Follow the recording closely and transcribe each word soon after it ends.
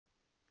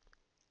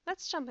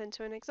Let's jump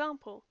into an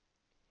example.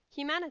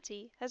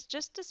 Humanity has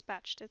just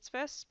dispatched its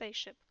first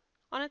spaceship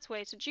on its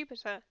way to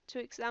Jupiter to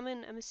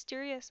examine a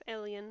mysterious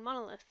alien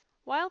monolith.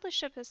 While the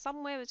ship is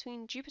somewhere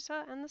between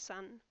Jupiter and the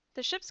Sun,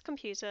 the ship's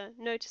computer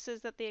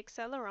notices that the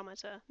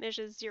accelerometer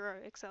measures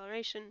zero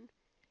acceleration.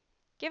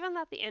 Given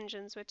that the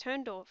engines were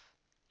turned off,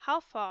 how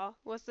far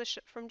was the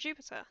ship from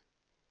Jupiter?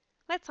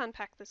 Let's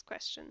unpack this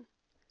question.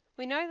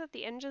 We know that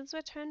the engines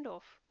were turned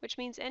off, which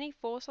means any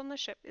force on the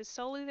ship is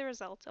solely the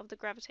result of the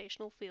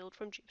gravitational field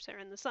from Jupiter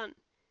and the Sun,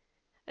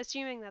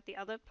 assuming that the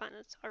other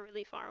planets are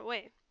really far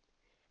away.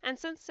 And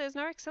since there's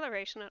no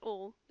acceleration at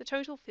all, the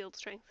total field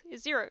strength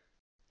is zero.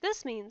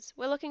 This means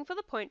we're looking for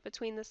the point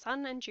between the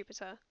Sun and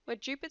Jupiter, where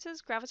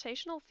Jupiter's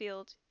gravitational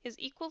field is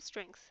equal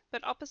strength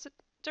but opposite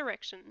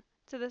direction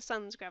to the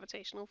Sun's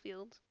gravitational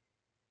field.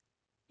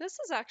 This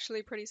is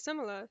actually pretty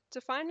similar to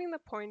finding the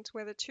point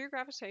where the two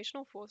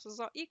gravitational forces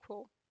are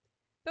equal,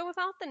 but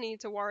without the need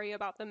to worry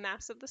about the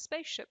mass of the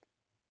spaceship.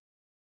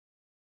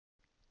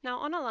 Now,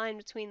 on a line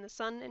between the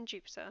Sun and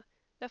Jupiter,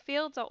 the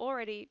fields are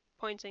already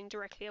pointing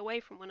directly away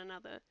from one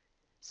another,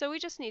 so we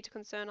just need to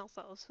concern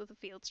ourselves with the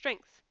field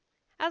strength.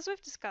 As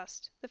we've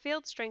discussed, the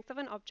field strength of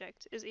an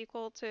object is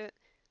equal to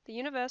the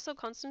universal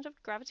constant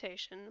of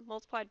gravitation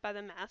multiplied by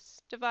the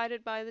mass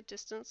divided by the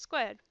distance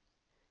squared.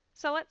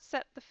 So let's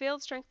set the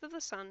field strength of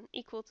the Sun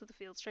equal to the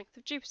field strength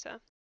of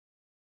Jupiter.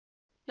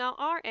 Now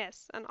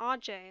Rs and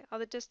Rj are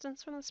the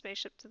distance from the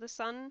spaceship to the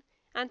Sun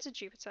and to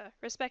Jupiter,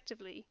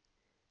 respectively.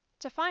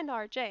 To find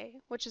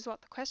Rj, which is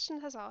what the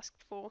question has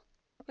asked for,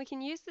 we can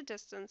use the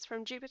distance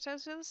from Jupiter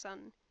to the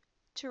Sun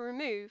to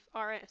remove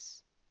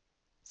Rs.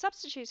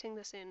 Substituting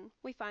this in,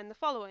 we find the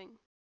following.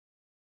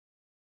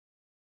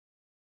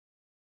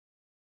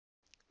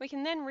 We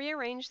can then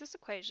rearrange this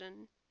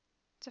equation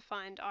to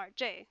find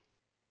Rj.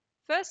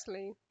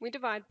 Firstly, we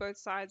divide both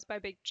sides by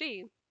big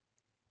G.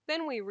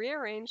 Then we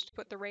rearrange to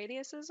put the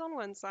radiuses on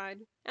one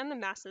side and the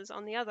masses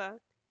on the other,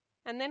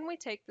 and then we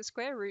take the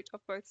square root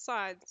of both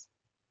sides.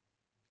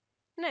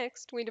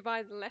 Next, we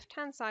divide the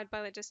left-hand side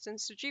by the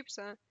distance to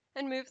Jupiter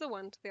and move the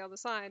 1 to the other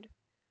side.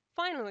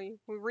 Finally,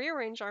 we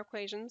rearrange our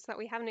equations so that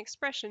we have an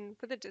expression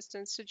for the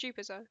distance to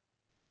Jupiter.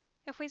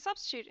 If we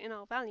substitute in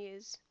our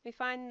values, we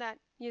find that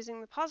using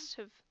the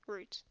positive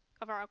root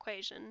of our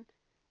equation,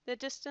 the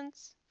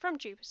distance from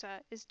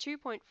Jupiter is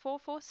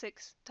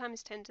 2.446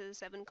 times 10 to the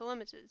 7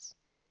 kilometers.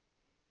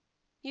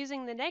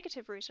 Using the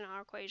negative root in our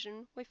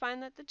equation, we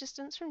find that the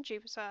distance from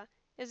Jupiter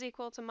is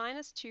equal to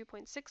minus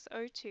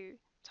 2.602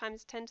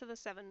 times 10 to the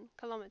 7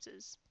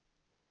 kilometers.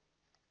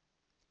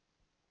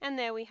 And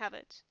there we have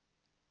it.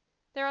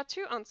 There are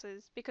two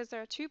answers because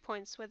there are 2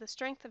 points where the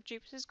strength of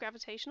Jupiter's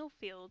gravitational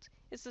field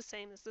is the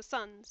same as the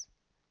Sun's,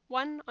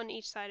 one on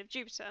each side of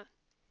Jupiter.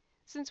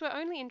 Since we're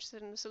only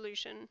interested in the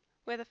solution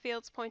where the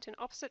fields point in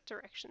opposite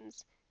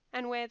directions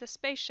and where the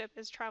spaceship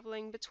is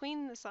traveling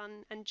between the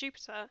Sun and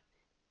Jupiter,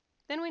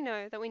 then we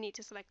know that we need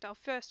to select our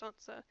first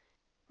answer,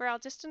 where our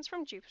distance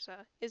from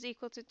Jupiter is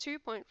equal to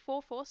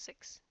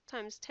 2.446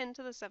 times 10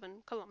 to the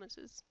 7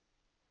 kilometers.